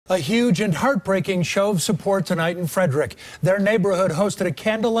A huge and heartbreaking show of support tonight in Frederick. Their neighborhood hosted a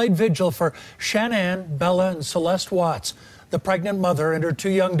candlelight vigil for Shanann, Bella, and Celeste Watts. The pregnant mother and her two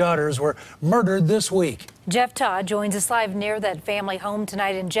young daughters were murdered this week. Jeff Todd joins us live near that family home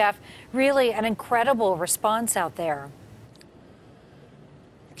tonight. And Jeff, really an incredible response out there.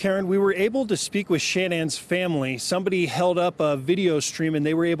 Karen, we were able to speak with Shanann's family. Somebody held up a video stream and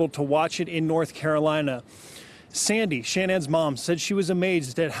they were able to watch it in North Carolina. Sandy, Shanann's mom, said she was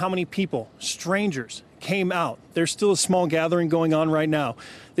amazed at how many people, strangers, came out. There's still a small gathering going on right now.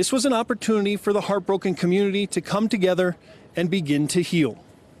 This was an opportunity for the heartbroken community to come together and begin to heal.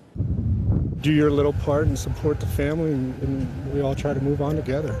 Do your little part and support the family, and we all try to move on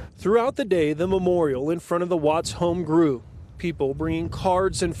together. Throughout the day, the memorial in front of the Watts home grew. People bringing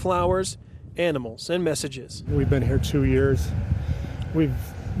cards and flowers, animals and messages. We've been here 2 years. We've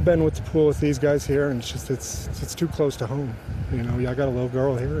been with the pool with these guys here, and it's too close to home. You know, I got a little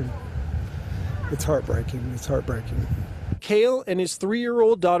girl here, and it's heartbreaking. It's heartbreaking. Cale and his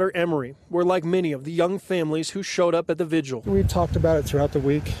 3-year-old daughter Emery were like many of the young families who showed up at the vigil. We talked about it throughout the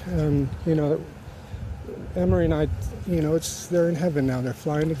week, and you know, Emery and I, you know, they're in heaven now. They're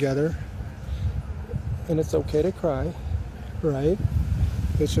flying together, and it's okay to cry, right?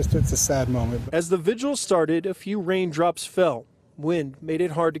 It's a sad moment. As the vigil started, a few raindrops fell. Wind made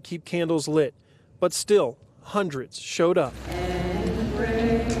it hard to keep candles lit, but still, hundreds showed up.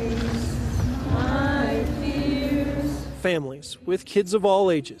 Families with kids of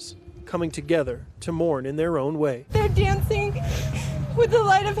all ages coming together to mourn in their own way. They're dancing with the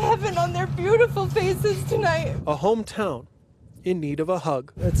light of heaven on their beautiful faces tonight. A hometown in need of a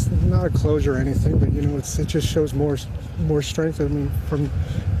hug. It's not a closure or anything, but you know, it just shows more strength. I mean, from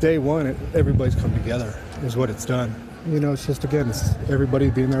day one, everybody's come together is what it's done. You know, it's just, again, it's everybody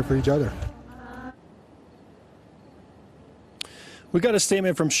being there for each other. We got a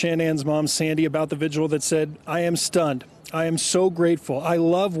statement from Shanann's mom, Sandy, about the vigil that said, "I am stunned. I am so grateful. I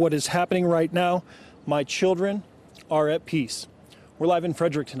love what is happening right now. My children are at peace." We're live in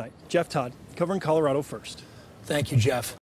Frederick tonight. Jeff Todd, covering Colorado First. Thank you, Jeff.